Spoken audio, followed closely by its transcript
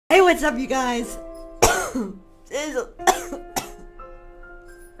Hey, what's up, you guys?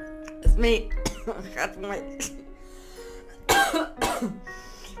 It's me.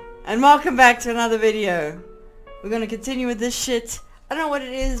 And welcome back to another video. We're gonna continue with this shit. I don't know what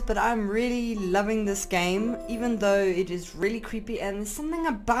it is, but I'm really loving this game, even though it is really creepy, and there's something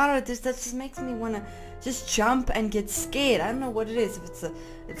about it that just makes me wanna just jump and get scared. I don't know what it is,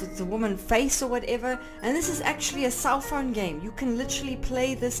 if it's a woman face or whatever. And this is actually a cell phone game. You can literally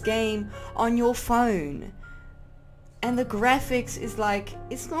play this game on your phone, and the graphics is like,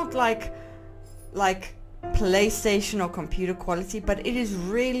 it's not like PlayStation or computer quality, but it is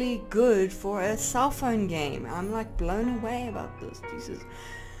really good for a cell phone game. I'm like blown away about this, Jesus.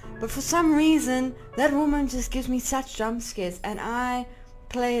 But for some reason that woman just gives me such jump scares, and I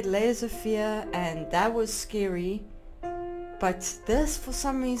played Layers of Fear and that was scary, but this for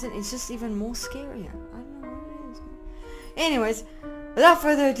some reason is just even more scarier. I don't know what it is. Anyways, without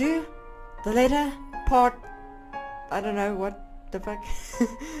further ado, the later part, I don't know what the fuck,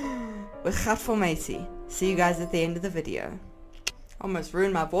 with Gatvol Macy. See you guys at the end of the video. Almost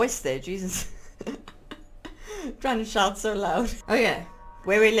ruined my voice there, Jesus. Trying to shout so loud. Okay,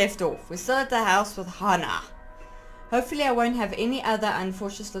 where we left off. We're still at the house with Hannah. Hopefully I won't have any other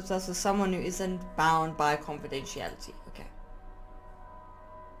unfortunate slips-ups with someone who isn't bound by confidentiality. Okay.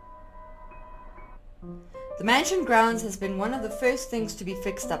 The mansion grounds has been one of the first things to be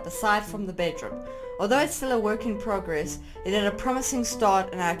fixed up aside from the bedroom. Although it's still a work in progress, it had a promising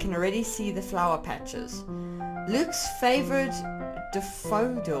start and I can already see the flower patches. Luke's favored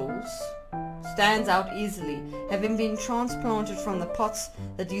daffodils stands out easily, having been transplanted from the pots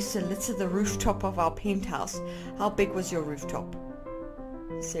that used to litter the rooftop of our penthouse. How big was your rooftop?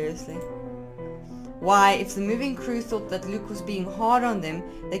 Seriously? Why, if the moving crew thought that Luke was being hard on them,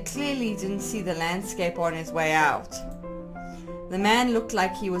 they clearly didn't see the landscape on his way out. The man looked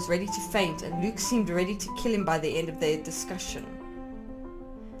like he was ready to faint, and Luke seemed ready to kill him by the end of their discussion.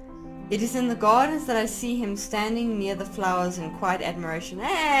 It is in the gardens that I see him standing near the flowers in quiet admiration.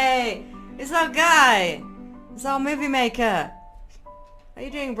 Hey! It's our guy! It's our movie maker! How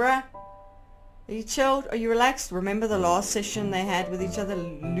you doing, bruh? Are you chilled? Are you relaxed? Remember the last session they had with each other,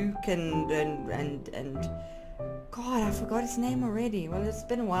 Luke and God, I forgot his name already. Well, it's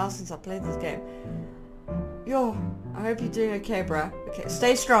been a while since I played this game. Yo, I hope you're doing okay, bruh. Okay,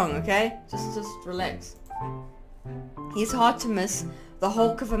 stay strong, okay? Just relax. He's hard to miss, the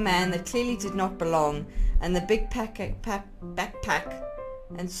hulk of a man that clearly did not belong, and the big backpack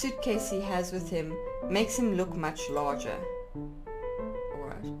and suitcase he has with him makes him look much larger.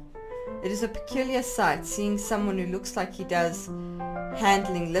 Alright. It is a peculiar sight, seeing someone who looks like he does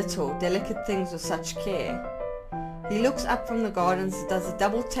handling little, delicate things with such care. He looks up from the gardens, does a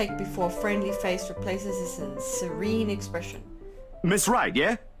double take before a friendly face replaces his serene expression. Miss Wright,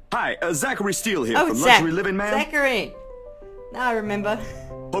 yeah? Hi, Zachary Steele here from Zach. Luxury Living, ma'am. Zachary! Now I remember.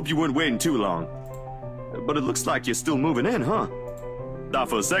 Hope you weren't waiting too long. But it looks like you're still moving in, huh? Thought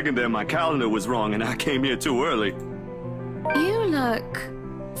for a second there my calendar was wrong and I came here too early. You look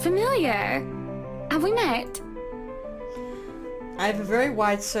familiar. Have we met? I have a very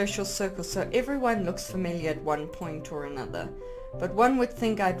wide social circle, so everyone looks familiar at one point or another. But one would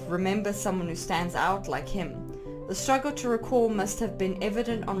think I'd remember someone who stands out like him. The struggle to recall must have been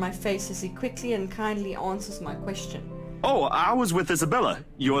evident on my face as he quickly and kindly answers my question. Oh, I was with Isabella,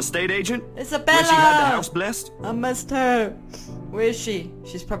 your estate agent. Isabella! When she had the house blessed. I missed her. Where is she?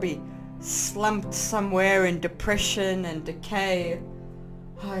 She's probably slumped somewhere in depression and decay.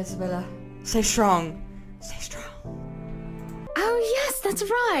 Hi, Isabella. Stay strong. Stay strong. Oh yes, that's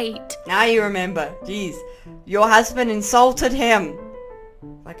right. Now you remember. Jeez. Your husband insulted him.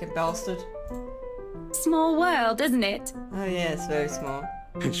 Fucking bastard. Small world, isn't it? Oh yeah, it's very small.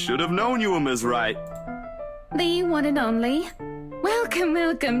 Should have known you were Miss Wright. The one and only. Welcome,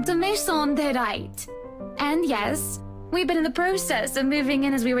 welcome to Maison de Wright. And yes, we've been in the process of moving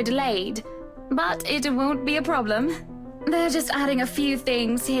in as we were delayed. But it won't be a problem. They're just adding a few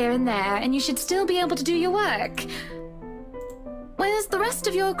things here and there, and you should still be able to do your work. Where's the rest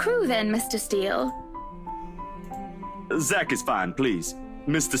of your crew then, Mr. Steele? Zach is fine, please.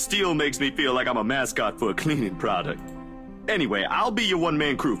 Mr. Steele makes me feel like I'm a mascot for a cleaning product. Anyway, I'll be your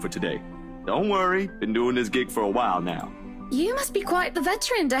one-man crew for today. Don't worry, been doing this gig for a while now. You must be quite the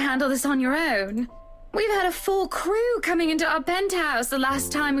veteran to handle this on your own. We've had a full crew coming into our penthouse the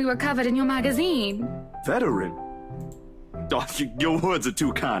last time we were covered in your magazine. Veteran? Oh, your words are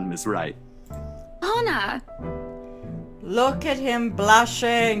too kind, Miss Wright. Hannah! Look at him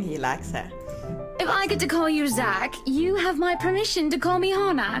blushing. He likes her. If I get to call you Zach, you have my permission to call me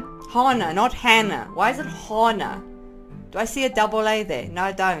Hannah. Hannah, not Hannah. Why is it Hannah? Do I see a double A there? No,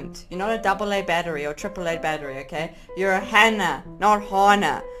 I don't. You're not a double A battery or triple A battery, okay? You're a Hannah, not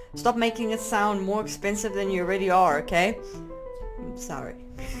Hana. Stop making it sound more expensive than you already are, okay? I'm sorry.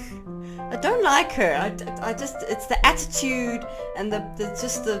 I don't like her. I just, it's the attitude and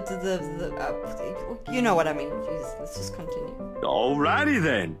you know what I mean. Jeez, let's just continue. Alrighty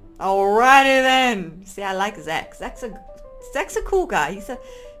then. Alrighty then. See, I like Zach. Zach's a cool guy.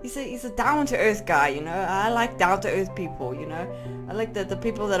 He's a down-to-earth guy, you know. I like down-to-earth people, you know. I like the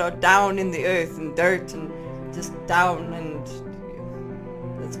people that are down in the earth and dirt and just down and...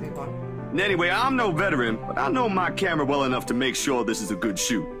 Let's move on. Anyway, I'm no veteran, but I know my camera well enough to make sure this is a good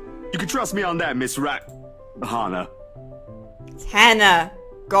shoot. You can trust me on that, Miss Hannah. It's Hannah.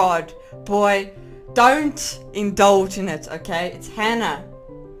 God. Boy. Don't indulge in it, okay? It's Hannah.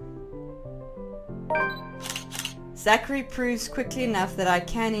 Zachary proves quickly enough that I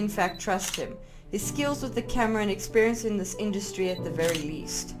can in fact trust him. His skills with the camera and experience in this industry at the very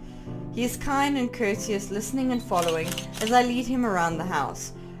least. He is kind and courteous, listening and following as I lead him around the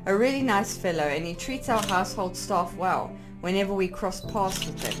house. A really nice fellow, and he treats our household staff well whenever we cross paths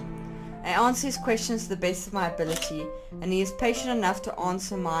with them. I answer his questions to the best of my ability, and he is patient enough to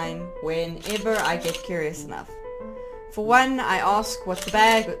answer mine whenever I get curious enough. For one, I ask what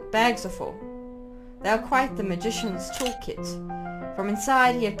the bags are for. They are quite the magician's toolkit. From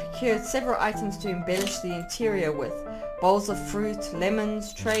inside he had procured several items to embellish the interior with. Bowls of fruit,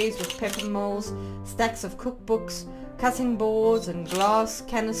 lemons, trays with pepper molds, stacks of cookbooks, cutting boards and glass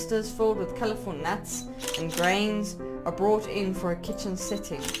canisters filled with colourful nuts and grains are brought in for a kitchen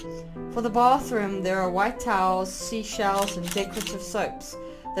setting. For the bathroom there are white towels, seashells and decorative soaps.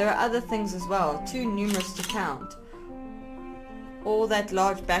 There are other things as well, too numerous to count. All that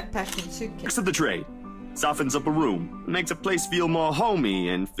large backpack and suitcase. Next to the tray. Softens up a room, makes a place feel more homey,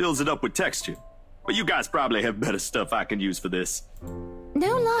 and fills it up with texture. But you guys probably have better stuff I can use for this.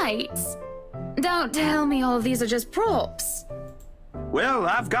 No lights. Don't tell me all of these are just props. Well,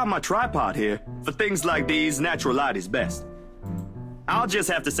 I've got my tripod here. For things like these, natural light is best. I'll just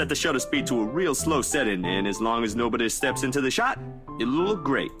have to set the shutter speed to a real slow setting, and as long as nobody steps into the shot, it'll look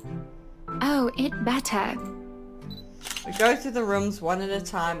great. Oh, it better. We go through the rooms one at a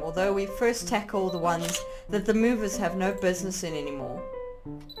time, although we first tackle the ones that the movers have no business in anymore.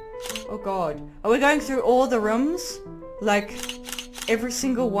 Oh god. Are we going through all the rooms? Like, every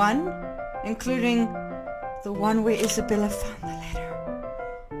single one? Including the one where Isabella found the letter.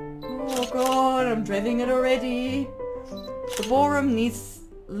 Oh god, I'm dreading it already. The ballroom needs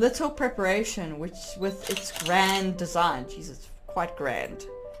little preparation, which with its grand design. Jesus, quite grand.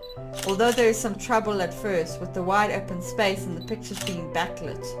 Although there is some trouble at first with the wide open space and the pictures being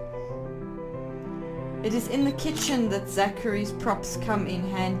backlit. It is in the kitchen that Zachary's props come in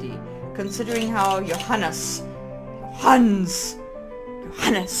handy, considering how Johannes,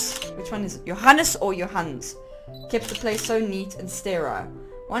 which one is it? Johannes or Johannes, kept the place so neat and sterile.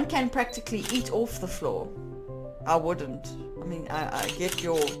 One can practically eat off the floor. I wouldn't. I mean, I get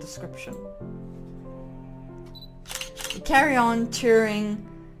your description. We carry on touring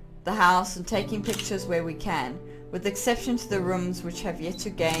the house and taking pictures where we can, with the exception to the rooms which have yet to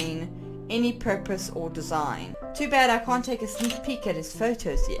gain any purpose or design. Too bad I can't take a sneak peek at his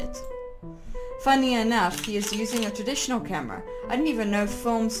photos yet. Funny enough, he is using a traditional camera. I didn't even know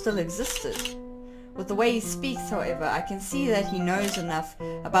film still existed. With the way he speaks, however, I can see that he knows enough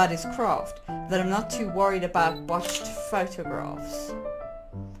about his craft that I'm not too worried about botched photographs.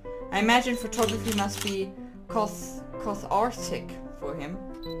 I imagine photography must be cathartic for him.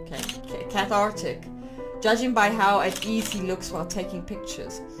 Okay, cathartic, judging by how at ease he looks while taking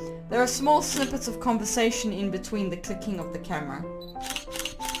pictures. There are small snippets of conversation in between the clicking of the camera.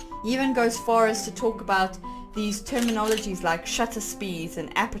 He even goes far as to talk about these terminologies like shutter speeds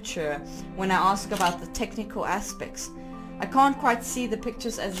and aperture when I ask about the technical aspects. I can't quite see the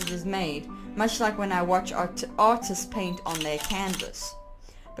pictures as it is made, much like when I watch artists paint on their canvas.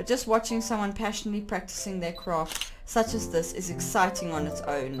 But just watching someone passionately practicing their craft such as this is exciting on its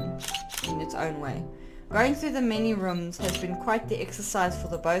own, in its own way. Going through the many rooms has been quite the exercise for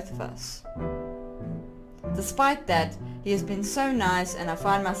the both of us. Despite that, he has been so nice and I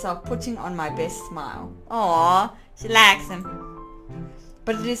find myself putting on my best smile. Aww, she likes him.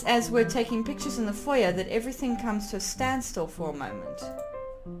 But it is as we're taking pictures in the foyer that everything comes to a standstill for a moment.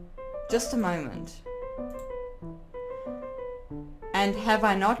 Just a moment. And have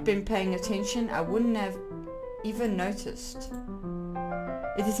I not been paying attention, I wouldn't have even noticed.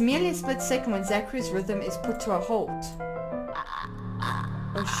 It is merely a split second when Zachary's rhythm is put to a halt.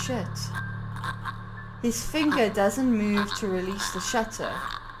 Oh shit. His finger doesn't move to release the shutter.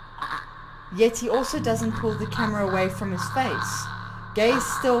 Yet he also doesn't pull the camera away from his face, gaze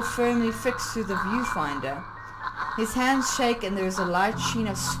still firmly fixed through the viewfinder. His hands shake and there is a light sheen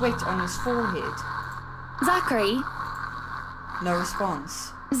of sweat on his forehead. Zachary? No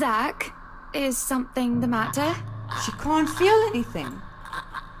response. Zach? Is something the matter? She can't feel anything.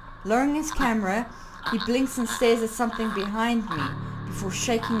 Lowering his camera, he blinks and stares at something behind me before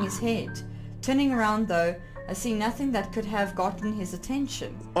shaking his head. Turning around though, I see nothing that could have gotten his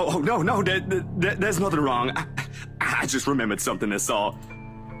attention. Oh, no, there's nothing wrong. I just remembered something I saw.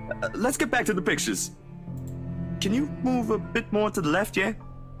 Let's get back to the pictures. Can you move a bit more to the left, yeah?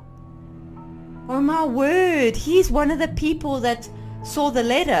 Oh my word, he's one of the people that saw the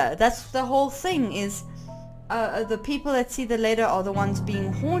letter. That's the whole thing, is the people that see the letter are the ones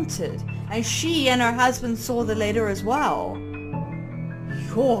being haunted. And she and her husband saw the letter as well.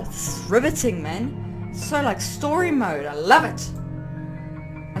 Yo, this is riveting, man. So like story mode, I love it.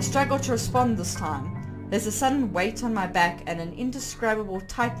 I struggle to respond this time. There's a sudden weight on my back and an indescribable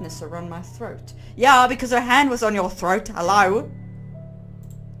tightness around my throat. Yeah, because her hand was on your throat, hello?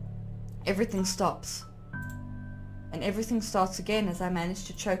 Everything stops. And everything starts again as I manage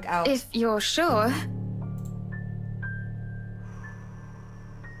to choke out. If you're sure.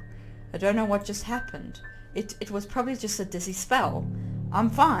 I don't know what just happened. It was probably just a dizzy spell. I'm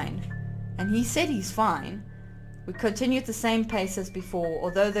fine. And he said he's fine. We continue at the same pace as before,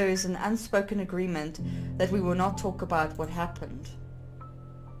 although there is an unspoken agreement that we will not talk about what happened.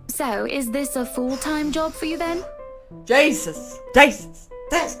 So, is this a full-time job for you then? Jesus! This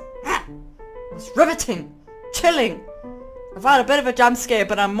was riveting, chilling. I've had a bit of a jump scare,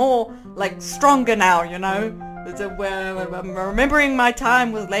 but I'm more, like, stronger now, you know? I'm remembering my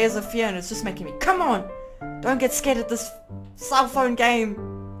time with Layers of Fear, and it's just making me, come on! Don't get scared at this cell phone game.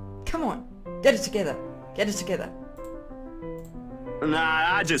 Come on, get it together. Get it together.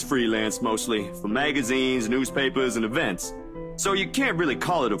 Nah, I just freelance mostly, for magazines, newspapers, and events. So you can't really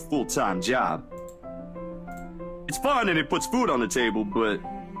call it a full-time job. It's fun and it puts food on the table, but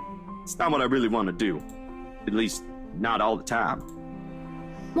it's not what I really want to do. At least, not all the time.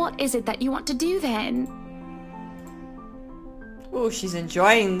 What is it that you want to do then? Oh, she's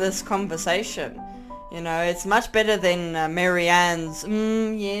enjoying this conversation. You know, it's much better than Marianne's,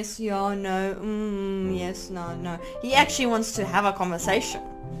 yes, yeah, no, yes, no, no. He actually wants to have a conversation.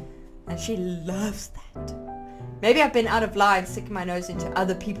 And she loves that. Maybe I've been out of line sticking my nose into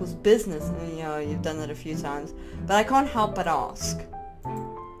other people's business. You know, you've done that a few times. But I can't help but ask.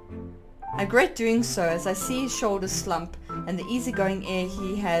 I regret doing so as I see his shoulders slump and the easygoing air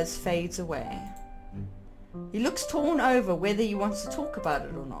he has fades away. He looks torn over whether he wants to talk about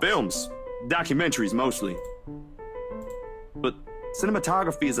it or not. Films. Documentaries mostly. But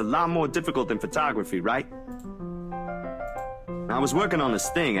cinematography is a lot more difficult than photography, right? I was working on this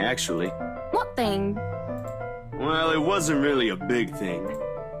thing, actually. What thing? Well, it wasn't really a big thing.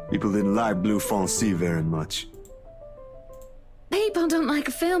 People didn't like Blue Fonzie very much. People don't like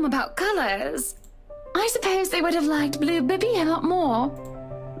a film about colors. I suppose they would have liked Blue Bibby a lot more.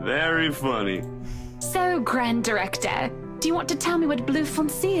 Very funny. So, Grand Director, do you want to tell me what Blue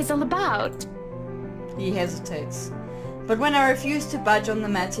Fonzie is all about? He hesitates. But when I refuse to budge on the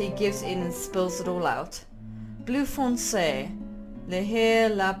matter, he gives in and spills it all out. Blue Fonzie, le hair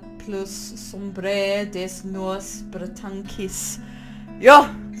la plus sombre des nos britanniques. Yo,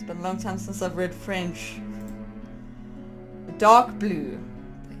 it's been a long time since I've read French. Dark blue.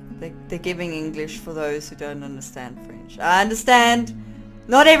 They're giving English for those who don't understand French. I understand.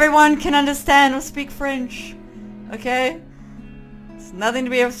 Not everyone can understand or speak French. Okay? It's nothing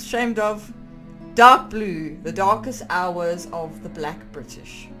to be ashamed of. Dark blue, the darkest hours of the black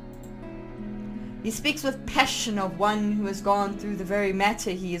British. He speaks with passion of one who has gone through the very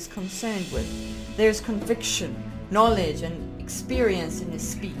matter he is concerned with. There is conviction, knowledge, and experience in his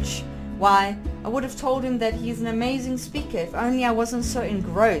speech. Why, I would have told him that he is an amazing speaker if only I wasn't so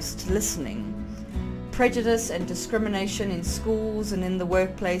engrossed listening. Prejudice and discrimination in schools and in the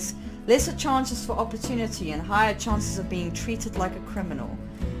workplace, lesser chances for opportunity and higher chances of being treated like a criminal.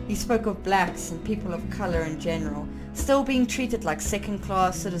 He spoke of blacks and people of color in general, still being treated like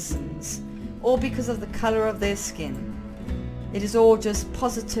second-class citizens, all because of the color of their skin. It is all just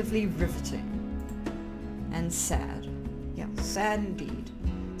positively riveting. And sad. Yeah, sad indeed.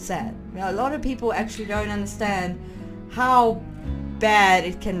 Sad. Now, a lot of people actually don't understand how bad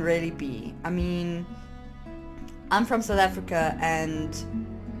it can really be. I mean, I'm from South Africa and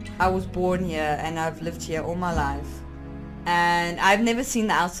I was born here and I've lived here all my life. And I've never seen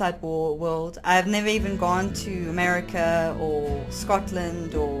the outside world. I've never even gone to America or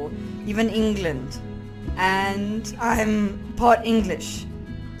Scotland or even England. And I'm part English.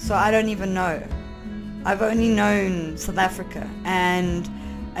 so I don't even know. I've only known South Africa, and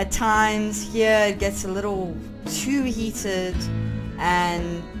at times here it gets a little too heated,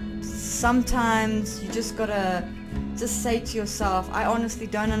 and sometimes you just gotta just say to yourself, I honestly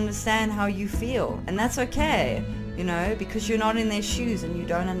don't understand how you feel, and that's okay, you know, because you're not in their shoes and you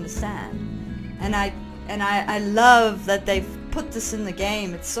don't understand. And I love that they've put this in the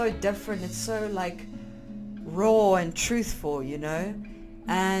game. It's so different, it's so like raw and truthful, you know,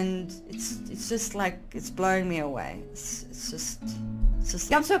 and it's just like, it's blowing me away. It's just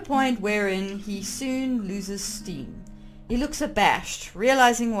comes to a point wherein he soon loses steam. He looks abashed,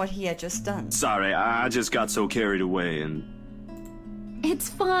 realizing what he had just done. Sorry, I just got so carried away and... It's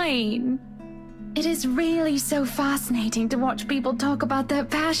fine. It is really so fascinating to watch people talk about their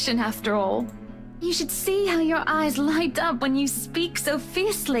passion after all. You should see how your eyes light up when you speak so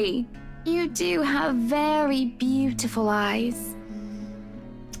fiercely. You do have very beautiful eyes.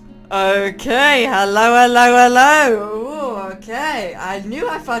 Okay, hello. Ooh, okay, I knew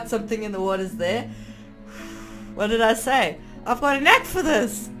I found something in the waters there. What did I say? I've got a knack for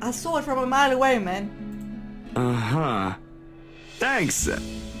this. I saw it from a mile away, man. Uh-huh. Thanks,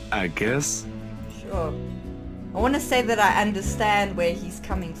 I guess. Sure. I want to say that I understand where he's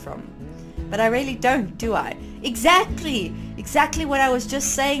coming from, but I really don't, do I? Exactly what I was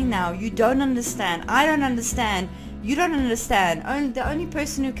just saying now. You don't understand. I don't understand. You don't understand. The only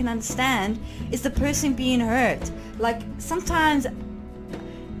person who can understand is the person being hurt. Like, sometimes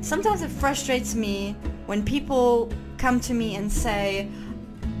it frustrates me when people come to me and say,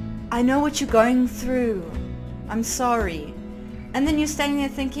 I know what you're going through. I'm sorry. And then you're standing there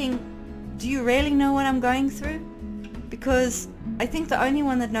thinking, do you really know what I'm going through? Because I think the only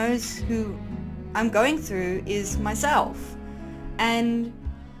one that knows who I'm going through is myself. And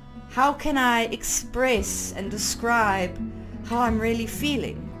how can I express and describe how I'm really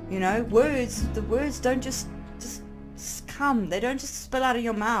feeling? You know, the words don't just come. They don't just spill out of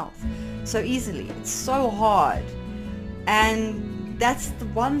your mouth so easily. It's so hard. And that's the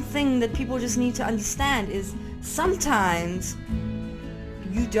one thing that people just need to understand, is sometimes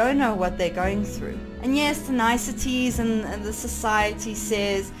you don't know what they're going through. And yes, the niceties and the society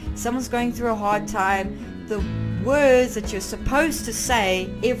says someone's going through a hard time. The words that you're supposed to say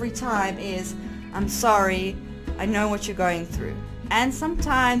every time is, I'm sorry, I know what you're going through. And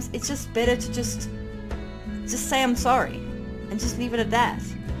sometimes it's just better to just say I'm sorry and just leave it at that,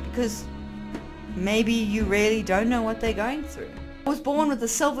 because maybe you really don't know what they're going through. I was born with a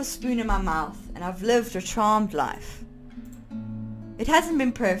silver spoon in my mouth, and I've lived a charmed life. It hasn't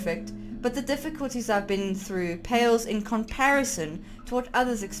been perfect, but the difficulties I've been through pales in comparison to what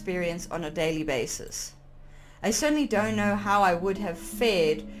others experience on a daily basis. I certainly don't know how I would have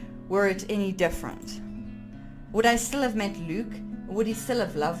fared were it any different. Would I still have met Luke? Or would he still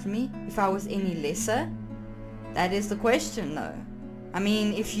have loved me if I was any lesser? That is the question, though. I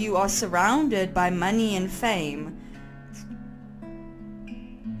mean, if you are surrounded by money and fame,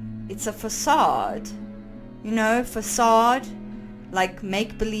 it's a facade. You know, facade, like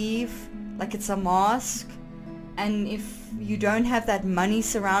make-believe, like it's a mask. And if you don't have that money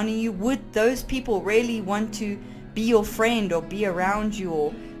surrounding you, would those people really want to be your friend or be around you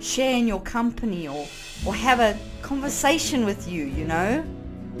or share in your company or have a conversation with you, you know?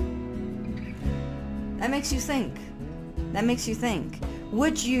 That makes you think. That makes you think.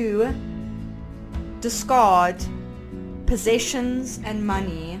 Would you discard possessions and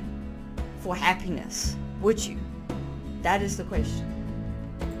money for happiness? Would you? That is the question.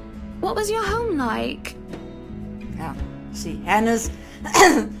 What was your home like? Yeah, see, Anna is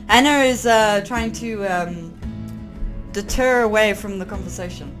trying to deter away from the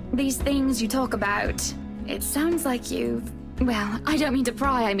conversation. These things you talk about, it sounds like well, I don't mean to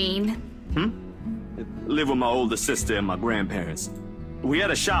pry, I mean. Live with my older sister and my grandparents. We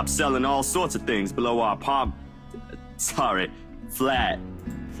had a shop selling all sorts of things below our flat.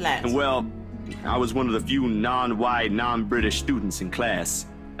 And well, I was one of the few non-white, non-British students in class.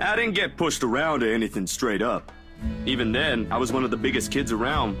 I didn't get pushed around or anything straight up. Even then, I was one of the biggest kids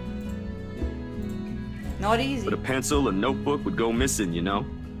around. Not easy. But a pencil or notebook would go missing, you know?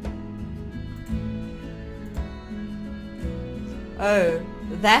 Oh,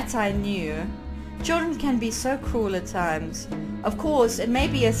 that I knew. Children can be so cruel at times. Of course, it may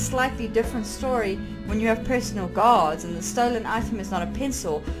be a slightly different story when you have personal guards and the stolen item is not a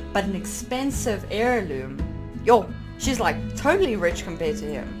pencil, but an expensive heirloom. Yo, she's like totally rich compared to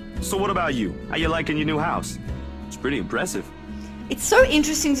him. So what about you? How you liking your new house? It's pretty impressive. It's so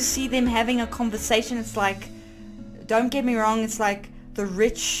interesting to see them having a conversation. It's like, don't get me wrong, it's like the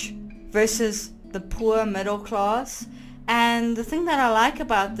rich versus the poor middle class. And the thing that I like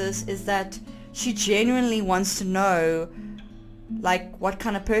about this is that she genuinely wants to know like what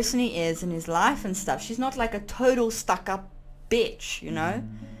kind of person he is in his life and stuff. She's not like a total stuck-up bitch, you know?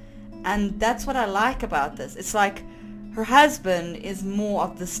 And that's what I like about this. It's like her husband is more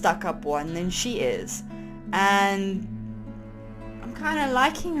of the stuck-up one than she is. And I'm kind of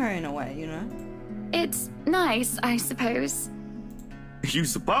liking her in a way, you know? It's nice, I suppose. You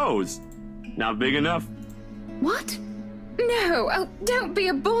suppose? Not big enough? What? No, oh, don't be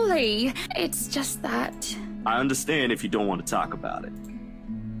a bully. It's just that... I understand if you don't want to talk about it.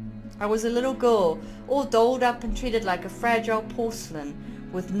 I was a little girl, all dolled up and treated like a fragile porcelain,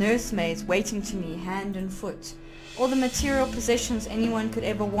 with nursemaids waiting to me hand and foot. All the material possessions anyone could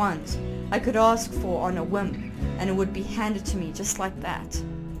ever want, I could ask for on a whim, and it would be handed to me just like that.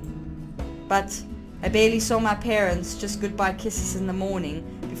 But I barely saw my parents, just goodbye kisses in the morning,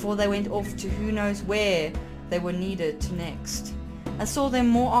 before they went off to who knows where they were needed to next. I saw them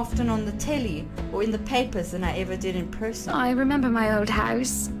more often on the telly or in the papers than I ever did in person. I remember my old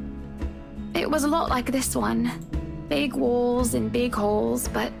house. It was a lot like this one. Big walls and big halls,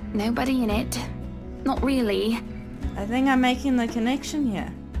 but nobody in it. Not really. I think I'm making the connection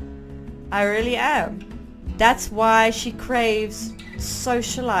here. I really am. That's why she craves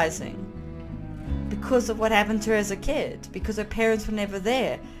socializing. Because of what happened to her as a kid. Because her parents were never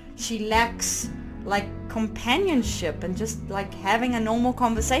there. She lacks like companionship and just like having a normal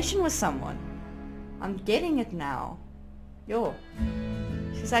conversation with someone. I'm getting it now. Yo,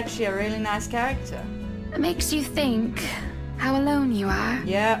 she's actually a really nice character. It makes you think how alone you are.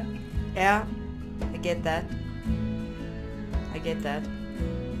 Yeah, I get that. I get that.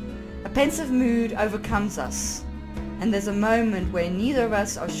 A pensive mood overcomes us, and there's a moment where neither of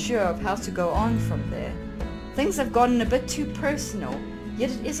us are sure of how to go on from there. Things have gotten a bit too personal, yet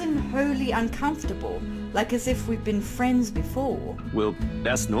it isn't wholly uncomfortable, like as if we've been friends before. Well,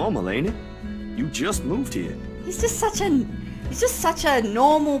 that's normal, ain't it? You just moved here. He's just such a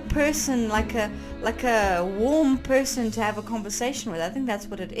normal person, like a warm person to have a conversation with. I think that's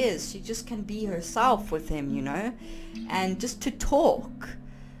what it is. She just can be herself with him, you know, and just to talk.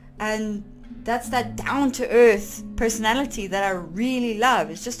 And that's that down-to-earth personality that I really love,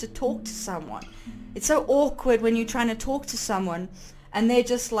 is just to talk to someone. It's so awkward when you're trying to talk to someone and they're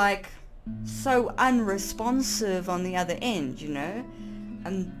just like so unresponsive on the other end, you know?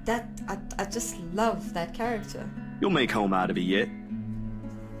 And that, I just love that character. You'll make home out of it yet.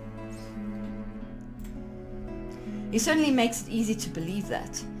 He certainly makes it easy to believe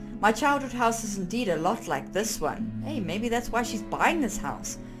that. My childhood house is indeed a lot like this one. Hey, maybe that's why she's buying this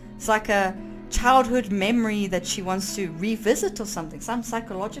house. It's like a childhood memory that she wants to revisit or something, some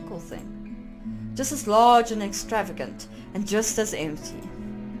psychological thing. Just as large and extravagant, and just as empty.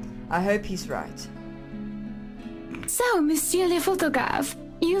 I hope he's right. So, Monsieur le Photographe,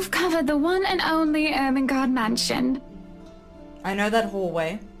 you've covered the one and only Ermengarde mansion. I know that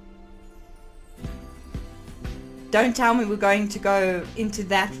hallway. Don't tell me we're going to go into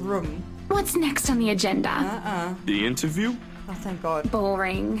that room. What's next on the agenda? The interview? Oh, thank God.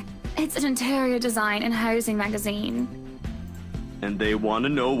 Boring. It's an interior design and housing magazine. And they want to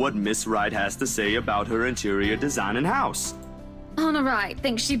know what Miss Wright has to say about her interior design and house. Honor Wright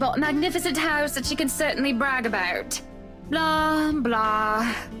thinks she bought a magnificent house that she can certainly brag about. Blah,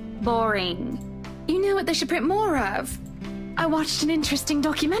 blah. Boring. You know what they should print more of? I watched an interesting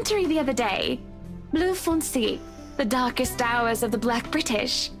documentary the other day. Bleu Foncé, the darkest hours of the Black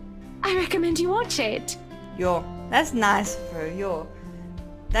British. I recommend you watch it. Yo, that's nice of her. Yo,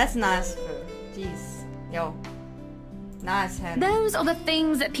 that's nice of her. Jeez. Yo. Nice, Hannah. Those are the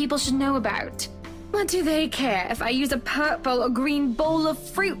things that people should know about. What do they care if I use a purple or green bowl of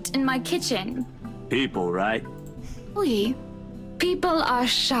fruit in my kitchen? People, right? Oui. People are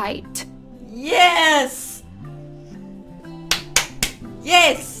shite. Yes!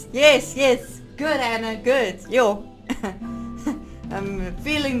 Yes! Yes, yes. Good, Anna, good. Yo. I'm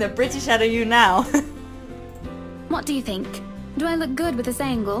feeling the British out of you now. What do you think? Do I look good with this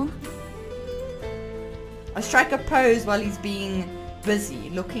angle? I strike a pose while he's being busy,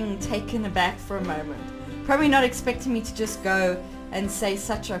 looking taken aback for a moment. Probably not expecting me to just go and say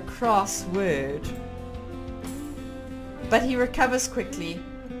such a cross word. But he recovers quickly,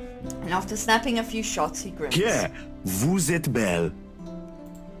 and after snapping a few shots, he grins. Yeah, vous êtes belle.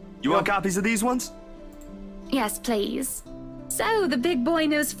 You want copies of these ones? Yes, please. So, the big boy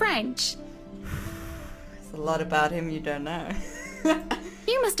knows French. There's a lot about him you don't know.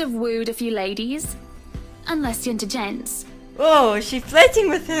 You must have wooed a few ladies. Unless you're into gents. Oh, is she flirting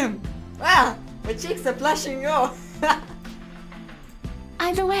with him? Wow, her cheeks are blushing. Oh.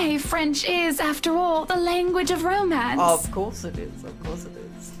 Either way, French is, after all, the language of romance. Of course it is. Of course it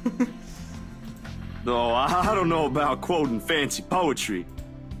is. Though I don't know about quoting fancy poetry,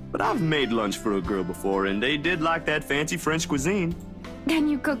 but I've made lunch for a girl before, and they did like that fancy French cuisine. Can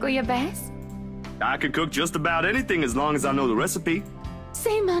you cook your best? I can cook just about anything as long as I know the recipe.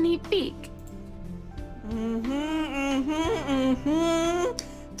 C'est magnifique.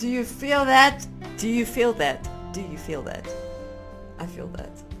 Do you feel that? Do you feel that? Do you feel that? I feel that.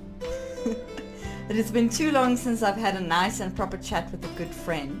 It has been too long since I've had a nice and proper chat with a good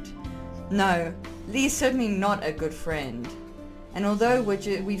friend. No, Lee's certainly not a good friend. And although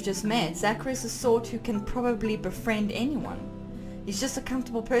we've just met, Zachary is the sort who can probably befriend anyone. He's just a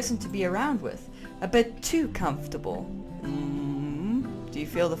comfortable person to be around with. A bit too comfortable. Do you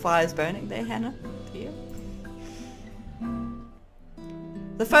feel the fires burning there, Hannah? Do you?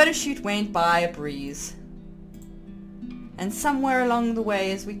 The photo shoot went by a breeze. And somewhere along the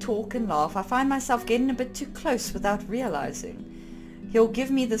way, as we talk and laugh, I find myself getting a bit too close without realizing. He'll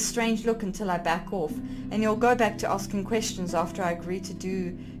give me this strange look until I back off, and he'll go back to asking questions after I agree to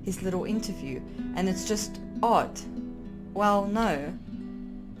do his little interview, and it's just odd. Well, no.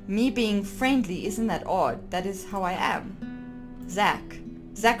 Me being friendly isn't that odd. That is how I am.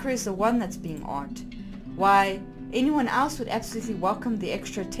 Zachary is the one that's being odd. Why, anyone else would absolutely welcome the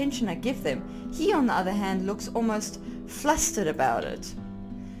extra attention I give them. He, on the other hand, looks almost flustered about it.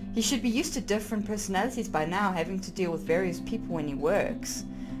 He should be used to different personalities by now, having to deal with various people when he works.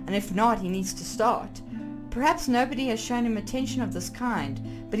 And if not, he needs to start. Perhaps nobody has shown him attention of this kind,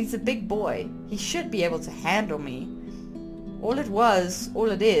 but he's a big boy. He should be able to handle me. All it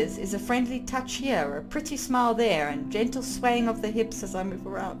is a friendly touch here, a pretty smile there, and gentle swaying of the hips as I move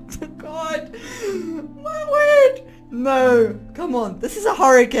around. God, my word! No, come on, this is a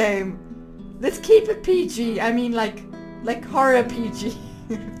horror game. Let's keep it PG. I mean, like horror PG,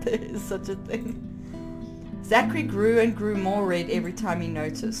 if there is such a thing. Zachary grew and grew more red every time he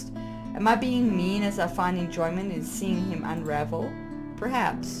noticed. Am I being mean as I find enjoyment in seeing him unravel?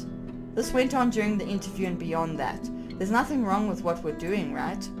 Perhaps. This went on during the interview and beyond that. There's nothing wrong with what we're doing,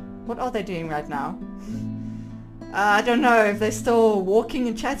 right? What are they doing right now? I don't know if they're still walking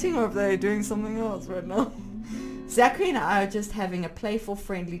and chatting or if they're doing something else right now. Zachary and I are just having a playful,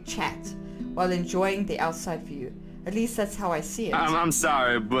 friendly chat while enjoying the outside view. At least that's how I see it. I'm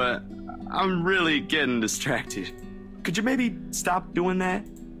sorry, but I'm really getting distracted. Could you maybe stop doing that?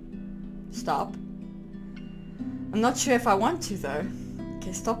 Stop? I'm not sure if I want to, though.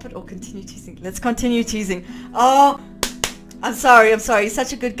 Okay, stop it or continue teasing. Let's continue teasing. Oh, I'm sorry. He's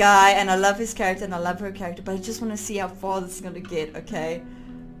such a good guy, and I love his character, and I love her character, but I just want to see how far this is going to get, okay?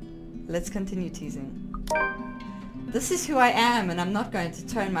 Let's continue teasing. This is who I am, and I'm not going to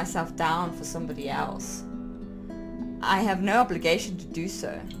tone myself down for somebody else. I have no obligation to do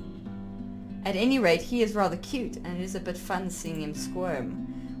so. At any rate, he is rather cute, and it is a bit fun seeing him squirm.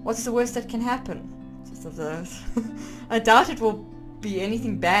 What's the worst that can happen? Just of those. I doubt it will be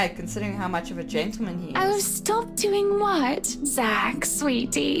anything bad, considering how much of a gentleman he is. Oh, stop doing what, Zach,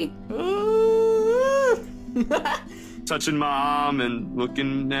 sweetie? Touching my arm and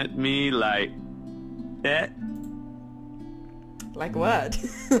looking at me like that. Like what?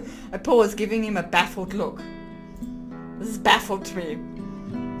 I pause, giving him a baffled look. This is baffled to me.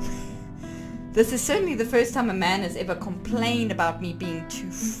 This is certainly the first time a man has ever complained about me being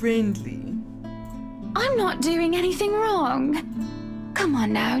too friendly. I'm not doing anything wrong. Come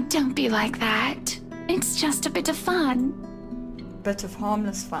on now, don't be like that. It's just a bit of fun. Bit of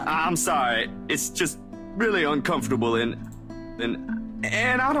harmless fun. I'm sorry. It's just really uncomfortable and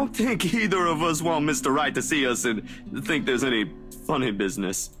I don't think either of us want Mr. Right to see us and think there's any funny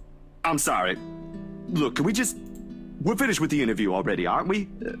business. I'm sorry. Look, can we just... We're finished with the interview already, aren't we?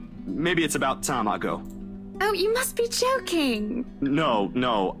 Maybe it's about time I go. Oh, you must be joking.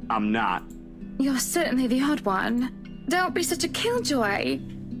 No, I'm not. You're certainly the odd one. Don't be such a killjoy.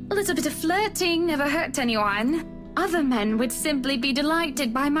 A little bit of flirting never hurt anyone. Other men would simply be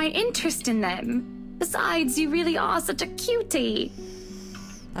delighted by my interest in them. Besides, you really are such a cutie.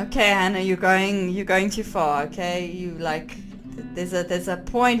 Okay, Hannah, you're going too far, okay? You like... There's a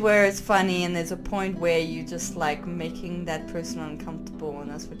point where it's funny, and there's a point where you just like making that person uncomfortable,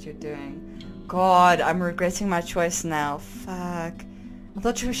 and that's what you're doing. God, I'm regretting my choice now. Fuck. I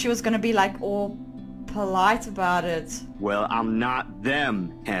thought she was gonna be like all polite about it. Well, I'm not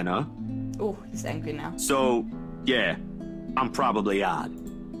them, Hannah. Oh, he's angry now. So, yeah, I'm probably odd.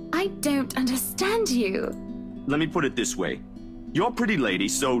 I don't understand you. Let me put it this way. You're a pretty lady,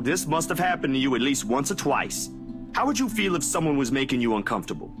 so this must have happened to you at least once or twice. How would you feel if someone was making you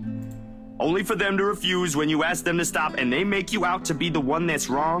uncomfortable? only for them to refuse when you ask them to stop and they make you out to be the one that's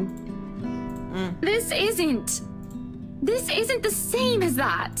wrong? This isn't the same as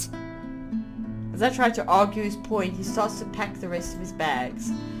that. As I try to argue his point, he starts to pack the rest of his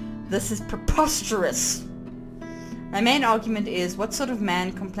bags. This is preposterous. My main argument is, what sort of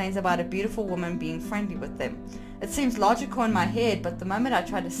man complains about a beautiful woman being friendly with them? It seems logical in my head, but the moment I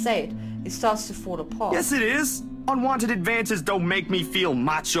try to say it, it starts to fall apart. Yes, it is. Unwanted advances don't make me feel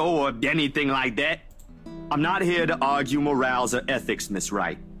macho or anything like that. I'm not here to argue morals or ethics, Miss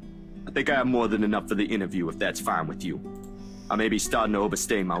Wright. I think I have more than enough for the interview, if that's fine with you. I may be starting to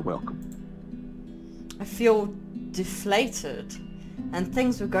overstay my welcome. I feel deflated, and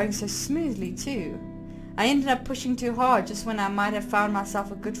things were going so smoothly too. I ended up pushing too hard just when I might have found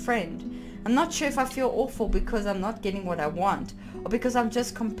myself a good friend. I'm not sure if I feel awful because I'm not getting what I want, or because I'm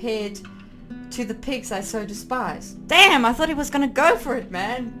just compared to the pigs I so despise. Damn, I thought he was gonna go for it,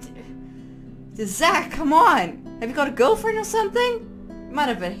 man. Zach, come on. Have you got a girlfriend or something? Might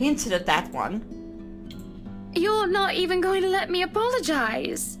have hinted at that one. You're not even going to let me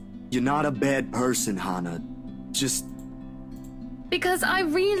apologize. You're not a bad person, Hannah. Just... Because I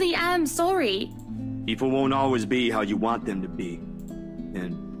really am sorry. people won't always be how you want them to be.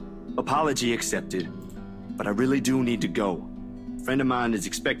 And apology accepted. But I really do need to go. A friend of mine is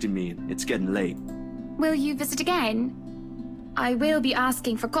expecting me, and it's getting late. Will you visit again? I will be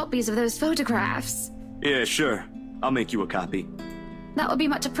asking for copies of those photographs. Yeah, sure. I'll make you a copy. That would be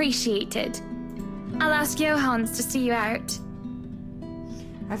much appreciated. I'll ask Johans to see you out.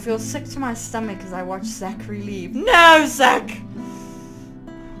 I feel sick to my stomach as I watch Zachary leave. No, Zach!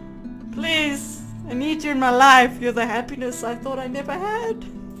 Please, I need you in my life. You're the happiness I thought I never had.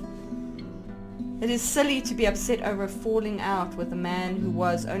 It is silly to be upset over falling out with a man who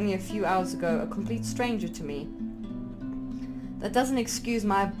was, only a few hours ago, a complete stranger to me. That doesn't excuse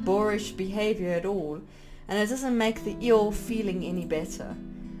my boorish behavior at all, and it doesn't make the ill feeling any better.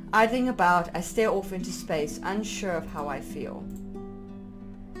 Idling about, I stare off into space, unsure of how I feel.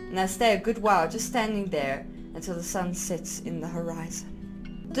 And I stay a good while just standing there until the sun sets in the horizon.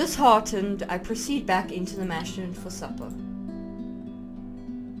 Disheartened, I proceed back into the mansion for supper.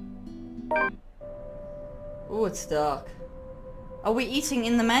 Oh, it's dark. Are we eating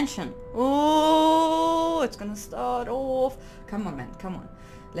in the mansion? Oh, it's gonna start off. Come on, man, come on.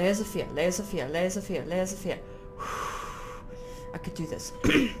 Layers of fear, layers of fear, layers of fear, layers of fear. I could do this.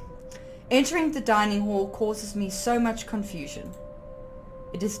 Entering the dining hall causes me so much confusion.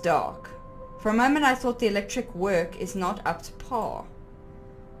 It is dark. For a moment I thought the electric work is not up to par.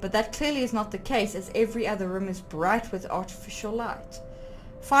 But that clearly is not the case, as every other room is bright with artificial light.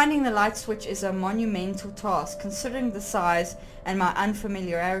 Finding the light switch is a monumental task, considering the size and my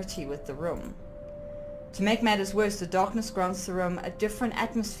unfamiliarity with the room. To make matters worse, the darkness grants the room a different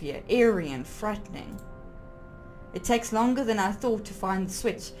atmosphere, eerie and frightening. It takes longer than I thought to find the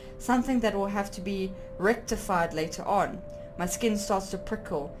switch, something that will have to be rectified later on. My skin starts to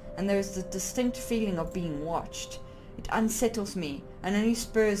prickle, and there is the distinct feeling of being watched. It unsettles me, and only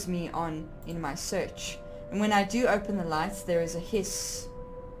spurs me on in my search. And when I do open the lights, there is a hiss.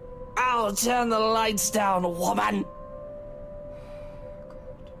 I'll turn the lights down, woman!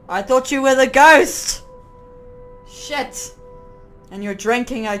 I thought you were the ghost! Shit! And you're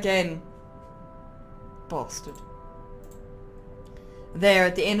drinking again. Bastard. There,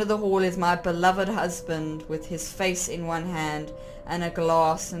 at the end of the hall, is my beloved husband, with his face in one hand and a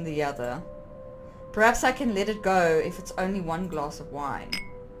glass in the other. Perhaps I can let it go if it's only one glass of wine.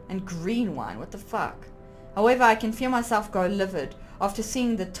 And green wine, what the fuck? However, I can feel myself go livid after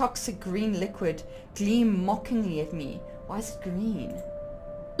seeing the toxic green liquid gleam mockingly at me. Why is it green?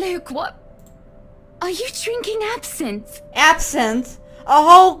 Luke, what? Are you drinking absinthe? Absinthe? A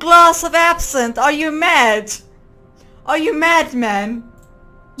whole glass of absinthe? Are you mad? Are you mad, man?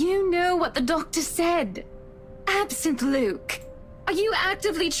 You know what the doctor said. Absinthe, Luke. Are you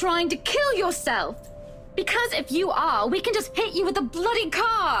actively trying to kill yourself? Because if you are, we can just hit you with a bloody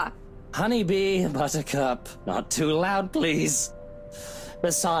car. Honeybee, Buttercup, not too loud, please.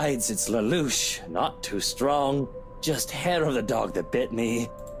 Besides, it's Lelouch, not too strong. Just hair of the dog that bit me.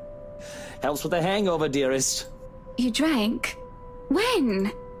 Helps with the hangover, dearest. You drank?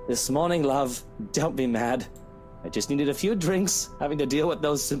 When? This morning, love. Don't be mad. I just needed a few drinks, having to deal with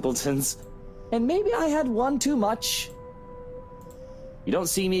those simpletons. And maybe I had one too much. You don't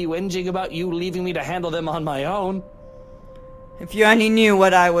see me whinging about you leaving me to handle them on my own. If you only knew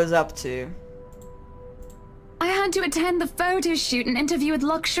what I was up to. I had to attend the photo shoot and interview with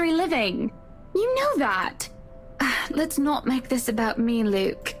Luxury Living. You know that. Let's not make this about me,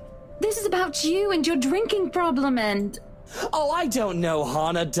 Luke. This is about you and your drinking problem and... Oh, I don't know,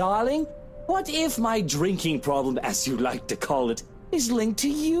 Hannah, darling. What if my drinking problem, as you like to call it, is linked to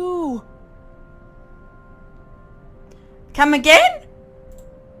you? Come again?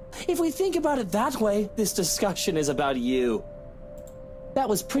 If we think about it that way, this discussion is about you. That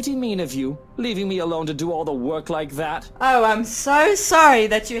was pretty mean of you, leaving me alone to do all the work like that. Oh, I'm so sorry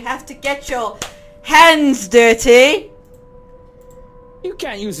that you have to get your hands dirty. You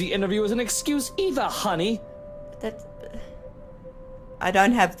can't use the interview as an excuse either, honey. I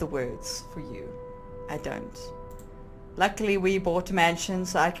don't have the words for you. I don't. Luckily, we bought a mansion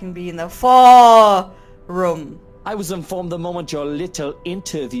so I can be in the far room. I was informed the moment your little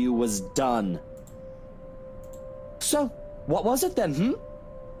interview was done. So, what was it then,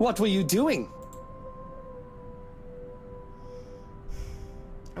 What were you doing?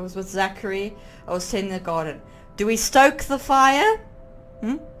 I was with Zachary. I was tending the garden. Do we stoke the fire?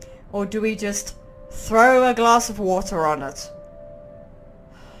 Or do we just throw a glass of water on it?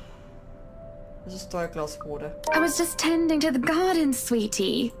 I'll just throw a glass of water. I was just tending to the garden,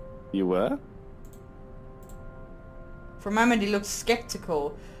 sweetie. You were? For a moment he looks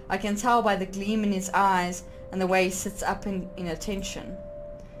skeptical. I can tell by the gleam in his eyes and the way he sits up in attention.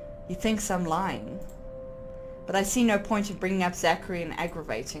 He thinks I'm lying. But I see no point in bringing up Zachary and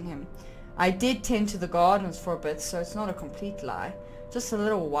aggravating him. I did tend to the gardens for a bit, so it's not a complete lie. Just a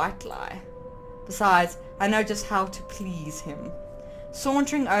little white lie. Besides, I know just how to please him.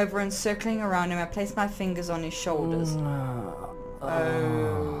 Sauntering over and circling around him, I place my fingers on his shoulders.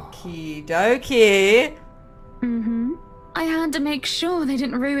 Okie dokie. I had to make sure they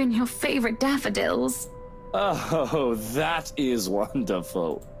didn't ruin your favorite daffodils. Oh, that is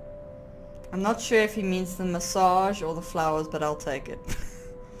wonderful. I'm not sure if he means the massage or the flowers, but I'll take it.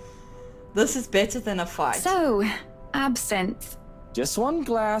 This is better than a fight. So, absinthe. Just one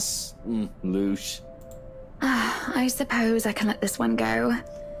glass. Loosh. I suppose I can let this one go.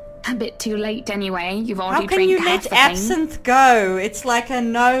 A bit too late anyway. You've already How can drank you half let the thing. absinthe go? It's like a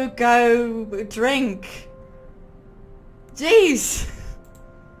no-go drink. Jeez.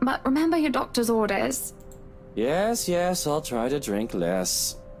 But remember your doctor's orders. Yes, I'll try to drink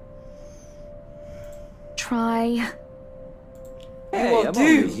less. Try. Hey, will I'm do.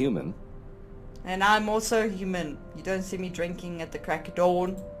 only human. And I'm also human. You don't see me drinking at the crack of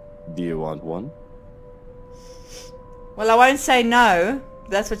dawn. Do you want one? Well, I won't say no.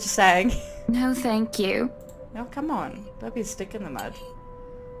 That's what you're saying. No, thank you. No, come on. Don't be a stick in the mud.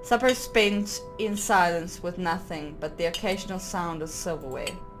 Supper is spent in silence with nothing but the occasional sound of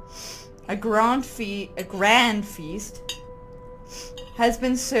silverware. A grand feast has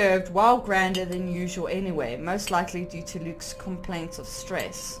been served, while grander than usual anyway, most likely due to Luke's complaints of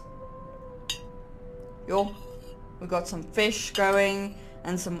stress. Yo, we got some fish going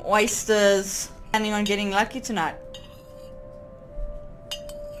and some oysters. Planning on getting lucky tonight.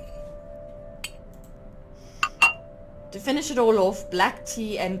 To finish it all off, black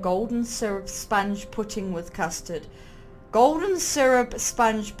tea and golden syrup sponge pudding with custard. Golden syrup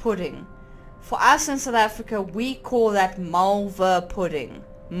sponge pudding. For us in South Africa, we call that malva pudding.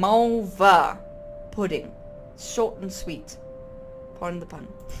 Malva pudding. Short and sweet. Pardon the pun.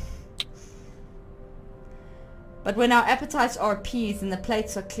 But when our appetites are appeased and the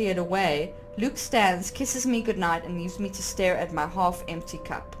plates are cleared away, Luke stands, kisses me goodnight, and leaves me to stare at my half-empty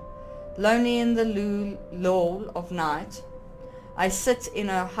cup. Lonely in the lull of night, I sit in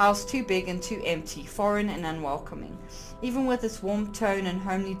a house too big and too empty, foreign and unwelcoming. Even with its warm tone and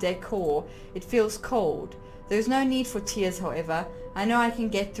homely decor, it feels cold. There's no need for tears, however. I know I can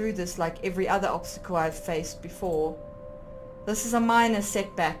get through this like every other obstacle I've faced before. This is a minor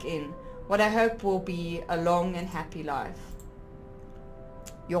setback in what I hope will be a long and happy life.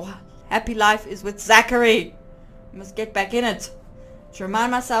 Your happy life is with Zachary. You must get back in it. To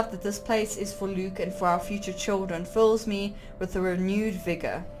remind myself that this place is for Luke and for our future children fills me with a renewed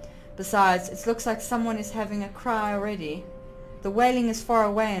vigor. Besides, it looks like someone is having a cry already. The wailing is far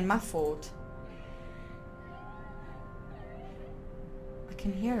away and muffled. I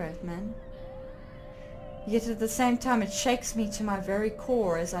can hear it, man. Yet at the same time it shakes me to my very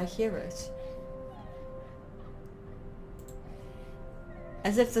core as I hear it.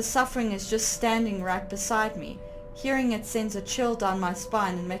 As if the suffering is just standing right beside me. Hearing it sends a chill down my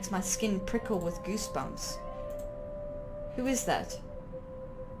spine and makes my skin prickle with goosebumps. Who is that?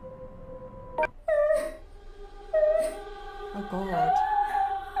 Oh God.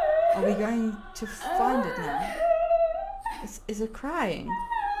 Are we going to find it now? Is it crying?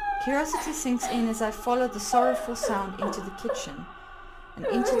 Curiosity sinks in as I follow the sorrowful sound into the kitchen and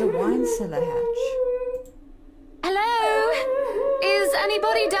into the wine cellar hatch. Hello? Is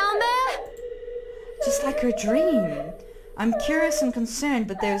anybody down there? Just like her dream. I'm curious and concerned,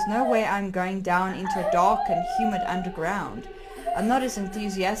 but there is no way I'm going down into a dark and humid underground. I'm not as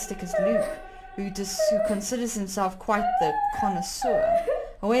enthusiastic as Luke, who considers himself quite the connoisseur.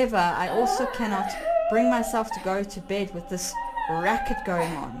 However, I also cannot bring myself to go to bed with this racket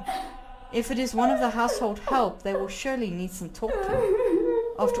going on. If it is one of the household help, they will surely need some talking.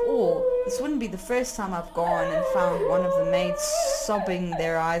 After all, this wouldn't be the first time I've gone and found one of the maids sobbing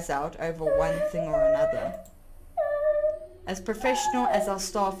their eyes out over one thing or another. As professional as our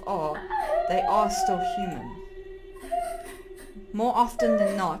staff are, they are still human. More often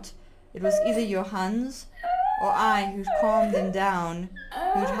than not, it was either Johannes or I who'd calm them down,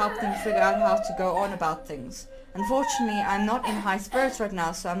 who'd help them figure out how to go on about things. Unfortunately, I'm not in high spirits right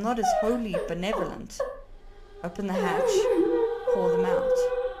now, so I'm not as wholly benevolent. Open the hatch. Call them out.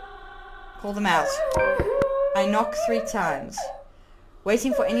 Call them out. I knock 3 times.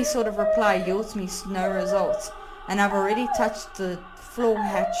 Waiting for any sort of reply yields me no results, and I've already touched the floor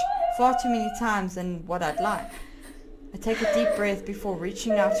hatch far too many times than what I'd like. I take a deep breath before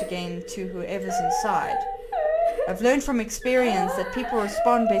reaching out again to whoever's inside. I've learned from experience that people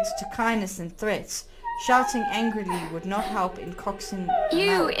respond better to kindness than threats. Shouting angrily would not help in coaxing them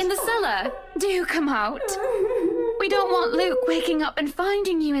You, out. in the cellar! Do come out! We don't want Luke waking up and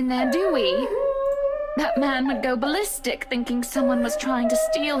finding you in there, do we? That man would go ballistic thinking someone was trying to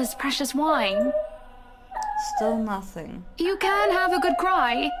steal his precious wine. Still nothing. You can have a good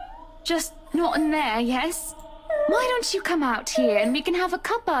cry. Just not in there, yes? Why don't you come out here and we can have a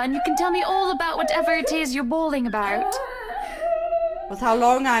cuppa and you can tell me all about whatever it is you're bawling about? With how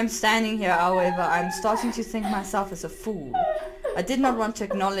long I'm standing here, however, I'm starting to think myself as a fool. I did not want to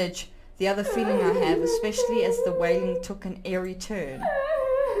acknowledge the other feeling I have, especially as the wailing took an airy turn.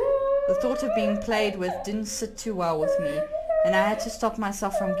 The thought of being played with didn't sit too well with me, and I had to stop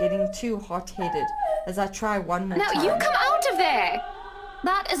myself from getting too hot-headed as I try one more time. Now you come out of there!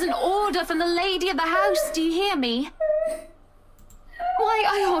 That is an order from the lady of the house, do you hear me? Why,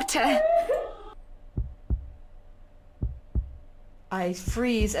 I ought to... I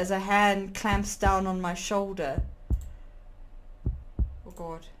freeze as a hand clamps down on my shoulder. Oh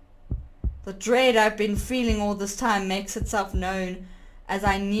God. The dread I've been feeling all this time makes itself known as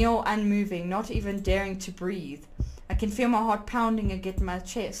I kneel unmoving, not even daring to breathe. I can feel my heart pounding against my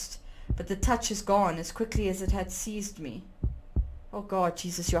chest, but the touch is gone as quickly as it had seized me. Oh God,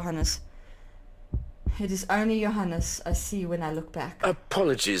 Jesus, Johannes. It is only Johannes I see when I look back.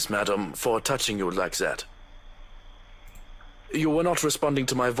 Apologies, madam, for touching you like that. You were not responding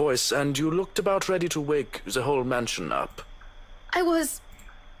to my voice, and you looked about ready to wake the whole mansion up. I was...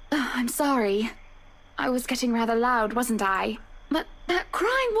 I'm sorry. I was getting rather loud, wasn't I? But that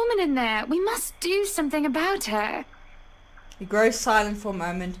crying woman in there, we must do something about her. He grows silent for a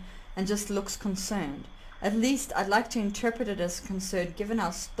moment and just looks concerned. At least I'd like to interpret it as concern, given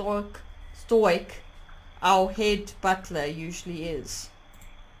how stoic our head butler usually is.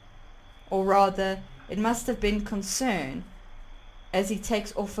 Or rather, it must have been concern, as he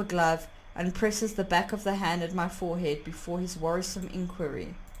takes off a glove and presses the back of the hand at my forehead before his worrisome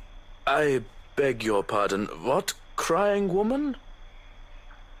inquiry. I beg your pardon. What crying woman?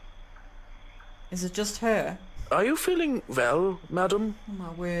 Is it just her? Are you feeling well, madam? Oh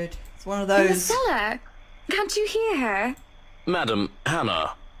my word. It's one of In the those... cellar. Can't you hear her? Madam,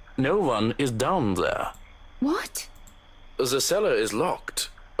 Hannah, no one is down there. What? The cellar is locked.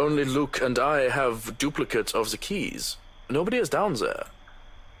 Only Luke and I have duplicates of the keys. Nobody is down there.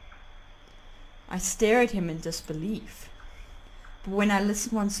 I stare at him in disbelief. But when I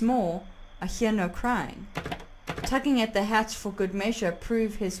listen once more, I hear no crying. Tugging at the hatch for good measure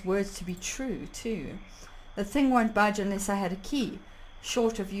prove his words to be true, too. The thing won't budge unless I had a key,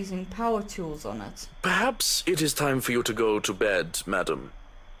 short of using power tools on it. Perhaps it is time for you to go to bed, madam.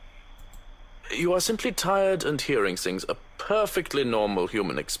 You are simply tired and hearing things, a perfectly normal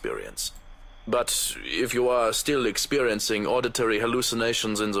human experience. But if you are still experiencing auditory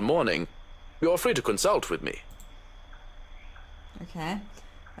hallucinations in the morning, you are free to consult with me. Okay.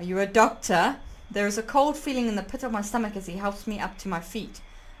 Are you a doctor? There is a cold feeling in the pit of my stomach as he helps me up to my feet.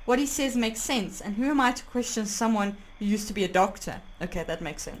 What he says makes sense, and who am I to question someone who used to be a doctor? Okay, that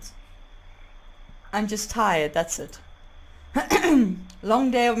makes sense. I'm just tired, that's it. Long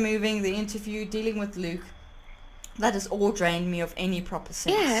day of moving, the interview, dealing with Luke. That has all drained me of any proper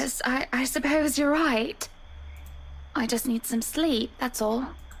sense. Yes, I suppose you're right. I just need some sleep, that's all.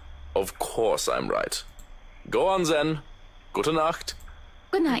 Of course I'm right. Go on then. Gute Nacht.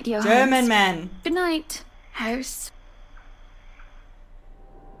 Good night, Johannes. German man. Good night, house.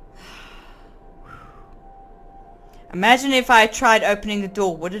 Imagine if I tried opening the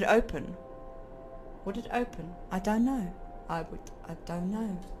door. Would it open? Would it open? I don't know. I don't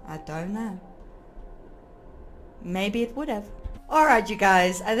know. I don't know. Maybe it would have. Alright you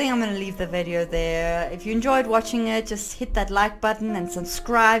guys, I think I'm going to leave the video there. If you enjoyed watching it, just hit that like button and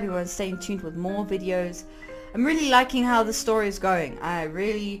subscribe if you want to stay in tune with more videos. I'm really liking how the story is going.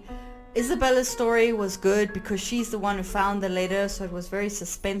 Isabella's story was good because she's the one who found the letter, so it was very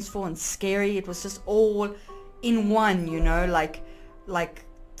suspenseful and scary. It was just all in one, you know, like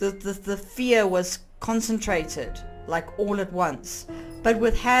the fear was concentrated, like all at once. But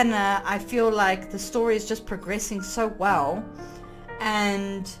with Hannah, I feel like the story is just progressing so well,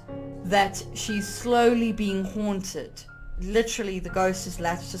 and that she's slowly being haunted. Literally, the ghost has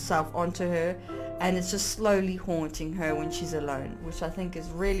latched itself onto her, and it's just slowly haunting her when she's alone, which I think is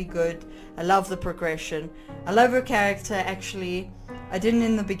really good. I love the progression. I love her character, actually. I didn't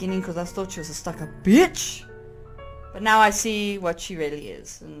in the beginning because I thought she was a stuck-up bitch. But now I see what she really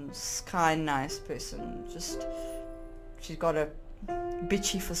is. And she's a kind, nice person. Just, she's got a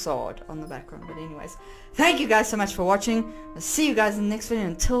bitchy facade on the background. But anyways, thank you guys so much for watching. I'll see you guys in the next video.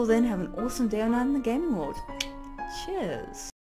 Until then, have an awesome day or night in the gaming world. Cheers.